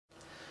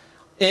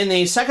In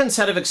the second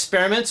set of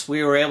experiments,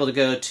 we were able to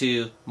go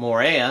to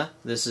Moorea.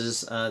 This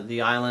is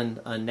the island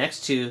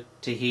next to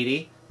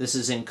Tahiti. This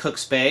is in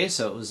Cook's Bay,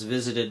 so it was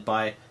visited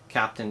by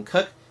Captain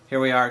Cook. Here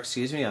we are,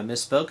 excuse me, I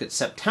misspoke. It's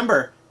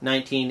September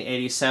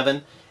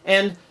 1987.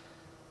 And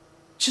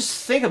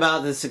just think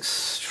about this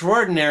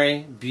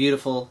extraordinary,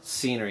 beautiful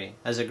scenery.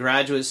 As a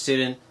graduate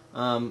student,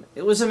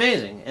 it was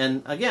amazing.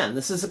 And again,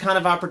 this is the kind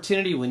of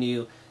opportunity when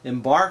you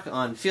embark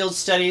on field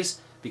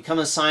studies, become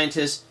a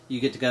scientist,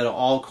 you get to go to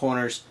all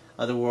corners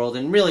of the world.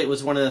 And really, it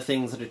was one of the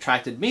things that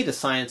attracted me to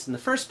science in the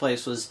first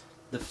place was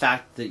the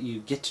fact that you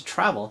get to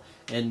travel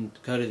and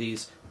go to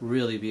these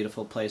really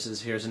beautiful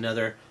places. Here's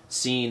another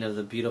scene of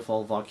the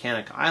beautiful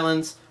volcanic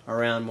islands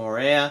around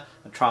Moorea,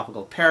 a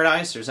tropical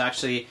paradise. There's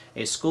actually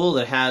a school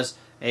that has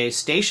a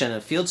station, a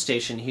field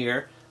station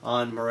here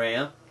on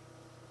Moorea.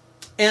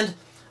 And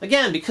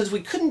again, because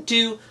we couldn't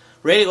do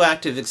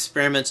radioactive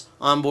experiments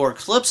on board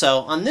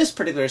Calypso, on this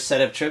particular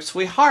set of trips,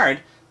 we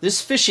hired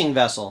this fishing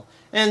vessel.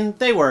 And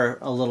they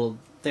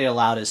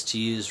allowed us to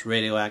use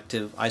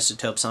radioactive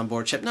isotopes on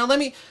board ship. Now let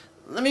me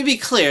be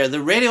clear,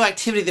 the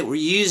radioactivity that we're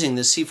using,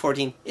 the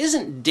C-14,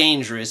 isn't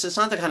dangerous. It's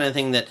not the kind of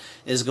thing that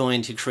is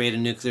going to create a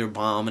nuclear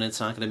bomb, and it's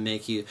not going to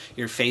make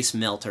your face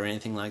melt or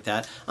anything like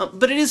that.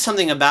 But it is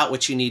something about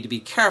which you need to be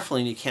careful,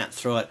 and you can't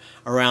throw it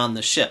around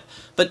the ship.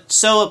 But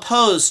so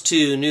opposed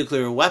to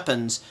nuclear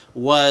weapons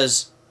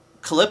was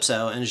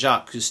Calypso and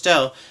Jacques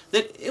Cousteau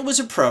that it was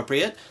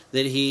appropriate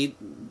that he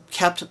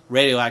kept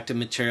radioactive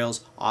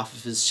materials off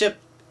of his ship,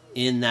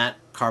 in that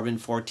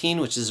carbon-14,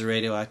 which is a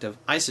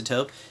radioactive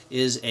isotope,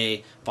 is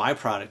a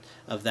byproduct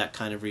of that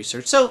kind of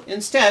research. So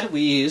instead, we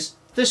use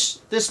this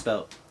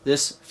boat,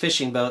 this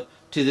fishing boat,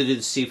 to do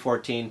the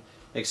C-14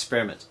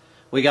 experiments.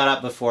 We got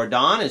up before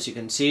dawn, as you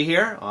can see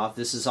here.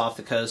 This is off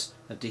the coast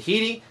of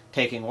Tahiti,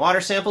 taking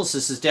water samples.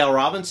 This is Dale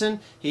Robinson.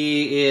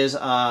 He is,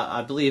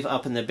 I believe,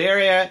 up in the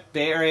Bay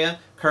Area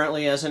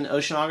currently as an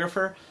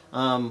oceanographer.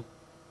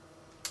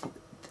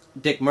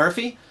 Dick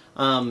Murphy,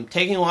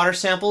 taking water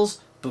samples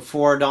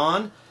before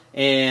dawn,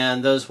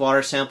 and those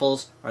water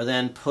samples are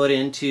then put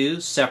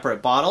into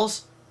separate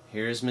bottles.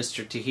 Here's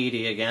Mr.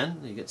 Tahiti again.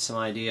 You get some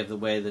idea of the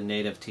way the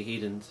native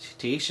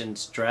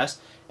Tahitians dress.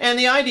 And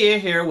the idea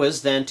here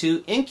was then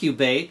to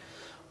incubate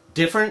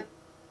different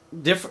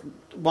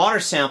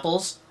water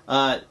samples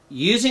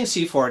using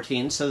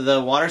C-14. So the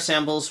water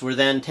samples were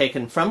then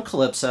taken from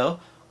Calypso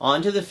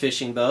onto the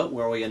fishing boat,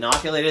 where we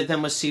inoculated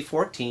them with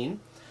C-14.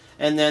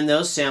 And then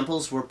those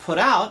samples were put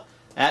out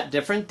at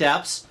different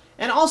depths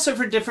and also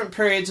for different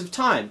periods of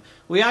time.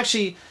 We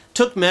actually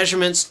took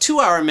measurements,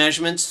 2-hour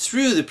measurements,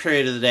 through the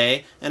period of the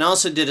day, and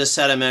also did a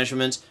set of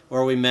measurements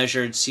where we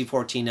measured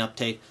C-14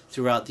 uptake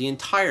throughout the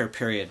entire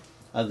period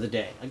of the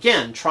day.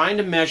 Again, trying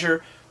to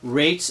measure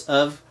rates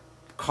of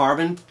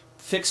carbon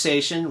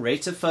fixation,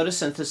 rates of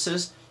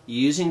photosynthesis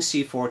using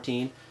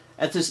C-14.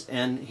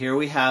 And here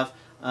we have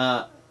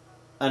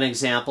an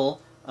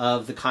example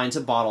of the kinds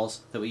of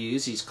bottles that we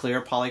use, these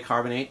clear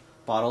polycarbonate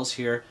bottles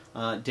here.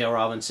 Dale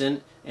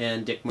Robinson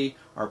and Dick Murphy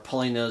are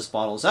pulling those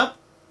bottles up.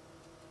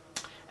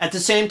 At the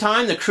same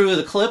time, the crew of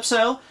the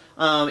Calypso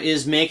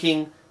is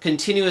making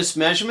continuous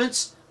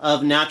measurements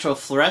of natural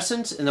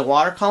fluorescence in the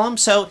water column.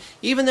 So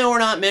even though we're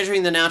not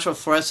measuring the natural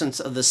fluorescence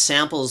of the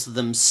samples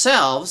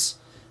themselves,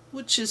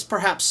 which is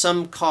perhaps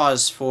some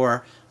cause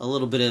for a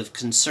little bit of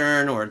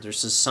concern, or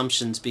there's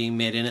assumptions being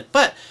made in it,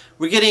 but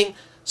we're getting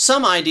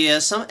some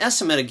idea, some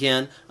estimate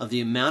again, of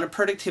the amount of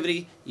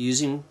productivity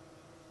using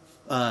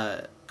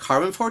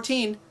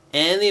carbon-14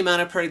 and the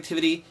amount of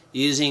productivity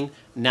using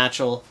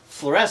natural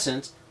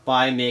fluorescence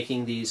by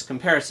making these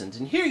comparisons.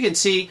 And here you can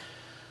see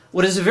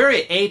what is a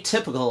very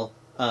atypical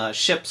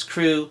ship's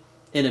crew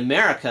in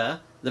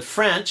America. The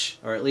French,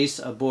 or at least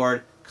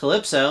aboard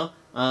Calypso,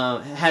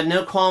 had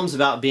no qualms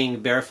about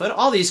being barefoot.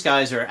 All these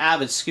guys are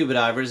avid scuba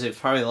divers. They've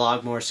probably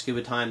logged more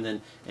scuba time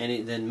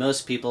than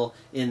most people,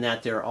 in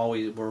that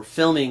were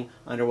filming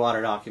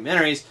underwater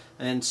documentaries.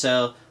 And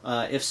so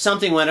if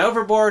something went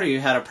overboard or you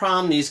had a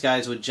problem, these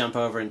guys would jump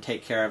over and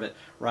take care of it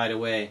right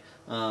away.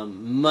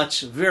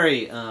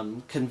 Very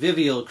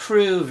convivial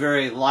crew,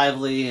 very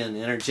lively and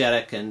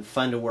energetic and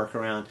fun to work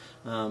around.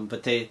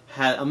 But they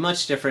had a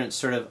much different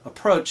sort of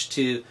approach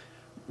to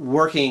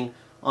working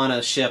on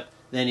a ship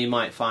than you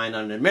might find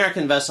on an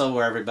American vessel,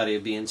 where everybody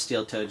would be in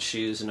steel-toed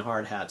shoes and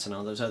hard hats and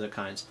all those other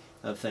kinds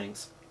of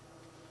things.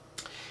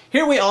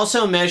 Here we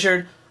also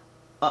measured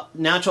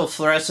natural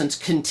fluorescence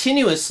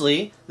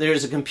continuously.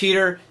 There's a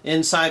computer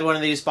inside one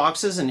of these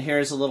boxes, and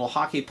here's a little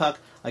hockey puck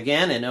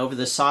again, and over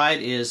the side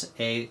is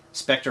a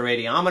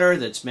spectroradiometer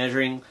that's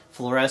measuring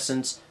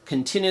fluorescence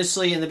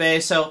continuously in the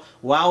bay. So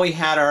while we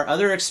had our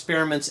other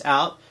experiments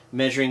out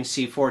measuring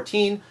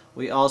C-14,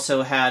 we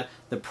also had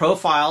the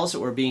profiles that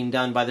were being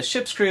done by the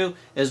ship's crew,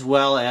 as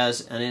well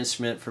as an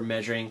instrument for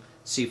measuring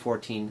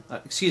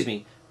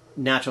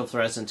natural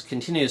fluorescence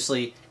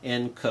continuously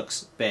in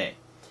Cook's Bay.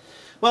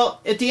 Well,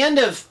 at the end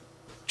of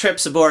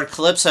trips aboard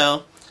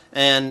Calypso,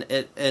 and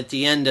at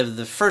the end of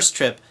the first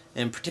trip,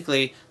 and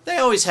particularly, they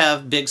always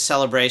have big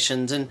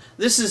celebrations, and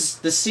this is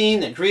the scene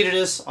that greeted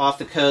us off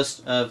the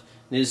coast of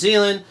New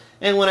Zealand.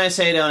 And when I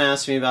say don't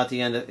ask me about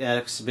the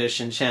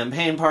exhibition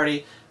champagne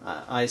party,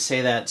 I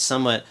say that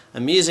somewhat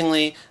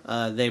amusingly.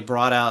 They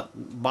brought out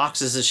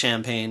boxes of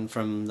champagne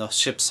from the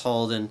ship's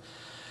hold, and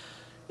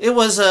it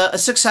was a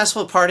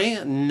successful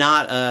party,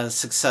 not a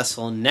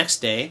successful next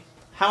day.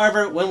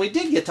 However, when we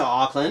did get to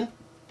Auckland,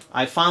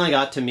 I finally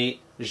got to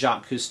meet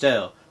Jacques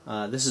Cousteau.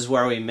 This is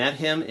where we met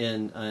him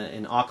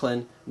in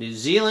Auckland, New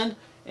Zealand,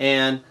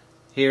 and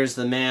here's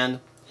the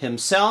man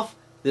himself.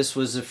 This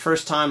was the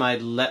first time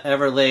I'd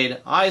ever laid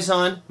eyes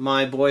on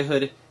my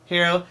boyhood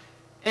hero,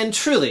 and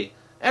truly,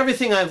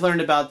 everything I've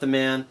learned about the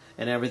man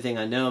and everything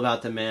I know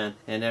about the man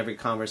and every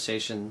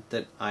conversation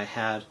that I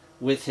had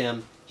with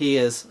him, he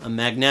is a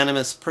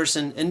magnanimous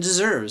person and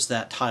deserves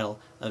that title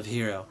of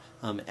hero.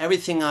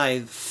 Everything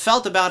I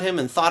felt about him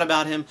and thought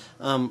about him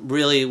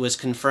really was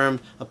confirmed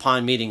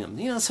upon meeting him.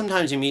 You know,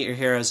 sometimes you meet your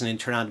heroes and they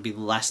turn out to be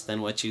less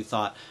than what you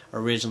thought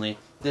originally.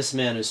 This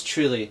man is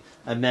truly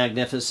a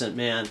magnificent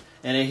man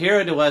and a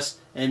hero to us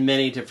in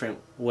many different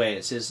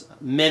ways. His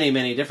many,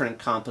 many different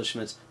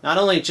accomplishments, not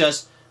only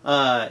just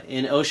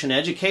in ocean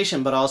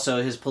education, but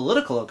also his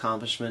political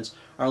accomplishments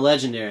are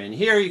legendary. And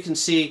here you can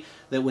see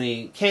that when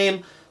he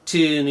came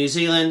to New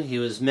Zealand, he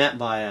was met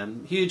by a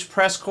huge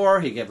press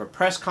corps. He gave a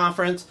press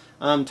conference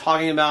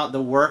talking about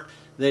the work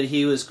that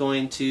he was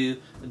going to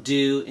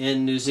do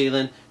in New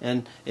Zealand.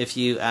 And if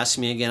you ask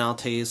me again, I'll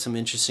tell you some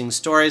interesting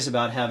stories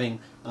about having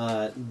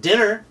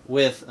dinner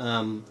with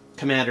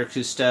Commander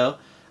Cousteau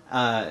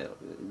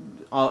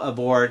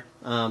aboard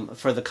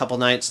for the couple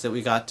nights that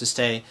we got to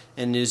stay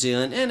in New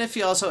Zealand. And if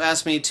you also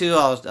ask me too,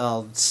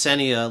 I'll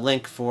send you a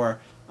link for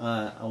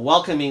a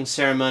welcoming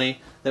ceremony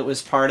that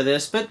was part of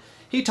this. But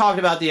he talked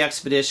about the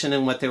expedition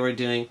and what they were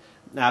doing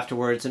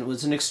afterwards, and it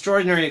was an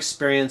extraordinary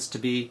experience to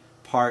be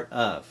part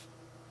of.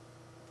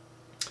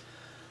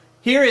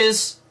 Here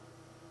is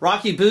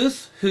Rocky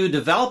Booth, who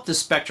developed the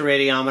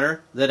spectroradiometer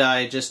that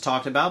I just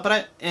talked about,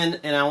 but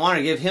I want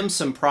to give him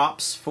some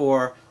props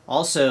for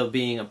also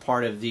being a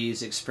part of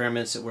these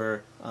experiments that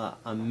were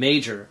a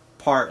major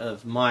part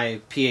of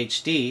my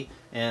PhD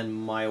and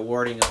my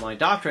awarding of my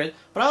doctorate.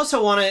 But I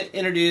also want to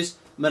introduce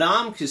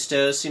Madame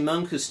Cousteau,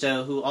 Simone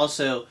Cousteau, who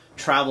also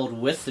traveled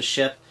with the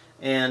ship,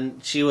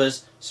 and she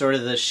was sort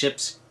of the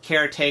ship's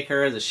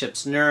caretaker, the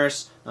ship's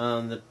nurse,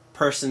 the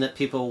person that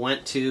people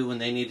went to when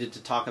they needed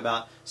to talk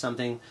about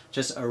something.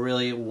 Just a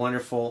really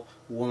wonderful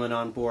woman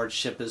on board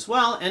ship as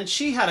well. And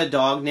she had a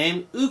dog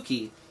named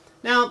Uki.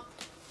 Now,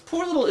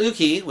 poor little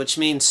Uki, which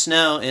means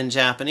snow in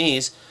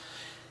Japanese,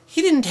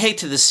 he didn't take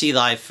to the sea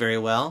life very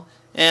well.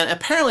 And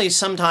apparently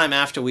sometime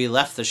after we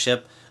left the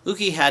ship,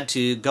 Uki had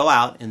to go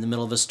out in the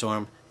middle of a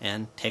storm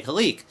and take a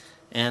leak.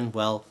 And,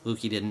 well,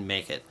 Uki didn't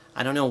make it.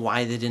 I don't know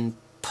why they didn't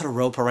put a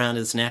rope around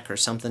his neck or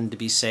something to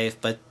be safe,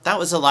 but that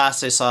was the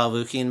last I saw of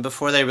Uki, and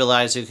before they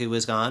realized Uki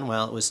was gone,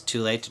 well, it was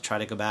too late to try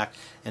to go back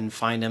and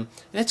find him.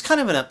 And it's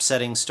kind of an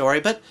upsetting story,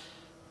 but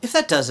if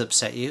that does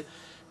upset you,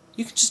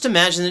 you can just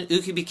imagine that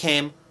Uki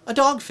became a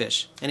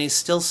dogfish, and he's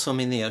still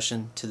swimming the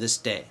ocean to this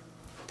day.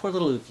 Poor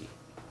little Uki.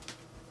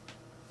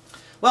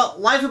 Well,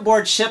 life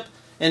aboard ship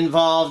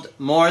involved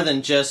more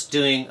than just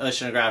doing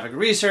oceanographic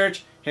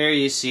research. Here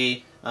you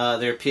see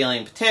they're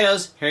peeling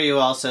potatoes. Here you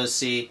also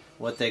see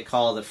what they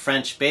call the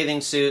French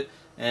bathing suit,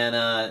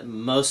 and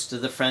most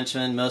of the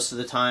Frenchmen, most of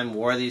the time,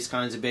 wore these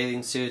kinds of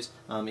bathing suits,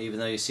 even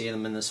though you see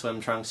them in the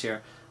swim trunks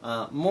here.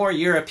 More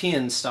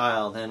European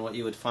style than what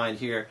you would find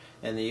here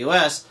in the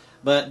U.S.,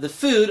 but the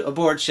food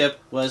aboard ship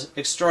was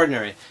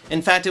extraordinary.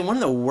 In fact, in one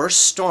of the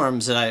worst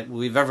storms that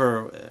we've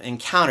ever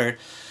encountered,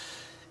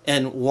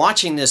 and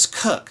watching this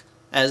cook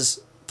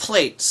as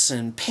plates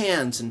and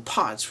pans and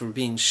pots were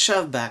being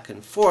shoved back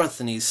and forth,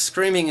 and he's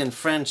screaming in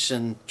French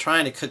and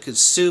trying to cook his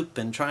soup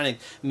and trying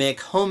to make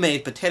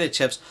homemade potato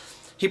chips,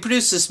 he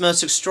produced this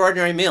most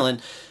extraordinary meal.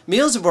 And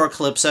meals aboard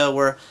Calypso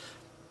were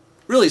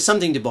really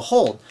something to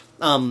behold.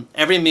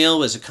 Every meal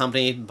was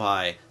accompanied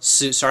by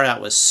soup. Started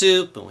out with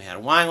soup, and we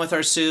had wine with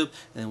our soup,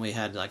 and then we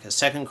had like a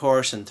second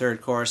course and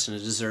third course and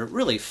a dessert.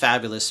 Really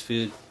fabulous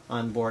food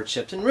on board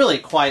ship, and really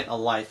quite a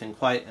life and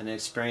quite an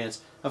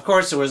experience. Of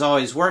course, there was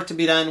always work to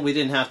be done. We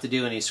didn't have to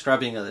do any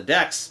scrubbing of the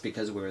decks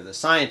because we were the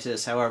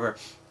scientists. However,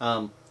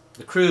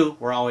 the crew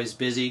were always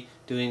busy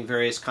doing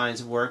various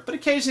kinds of work, but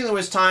occasionally there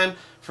was time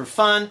for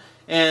fun,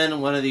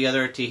 and one of the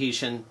other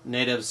Tahitian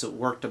natives that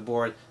worked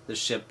aboard the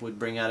ship would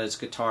bring out his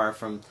guitar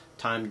from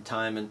time to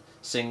time and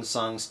sing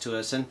songs to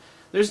us. And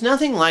there's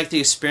nothing like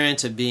the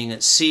experience of being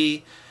at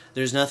sea.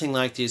 There's nothing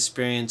like the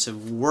experience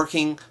of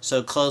working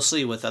so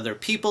closely with other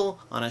people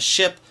on a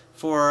ship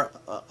for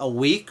a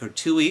week or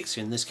 2 weeks,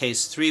 in this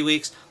case 3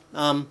 weeks,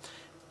 and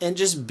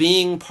just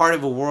being part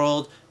of a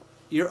world,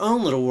 your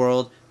own little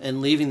world,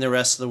 and leaving the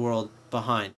rest of the world behind.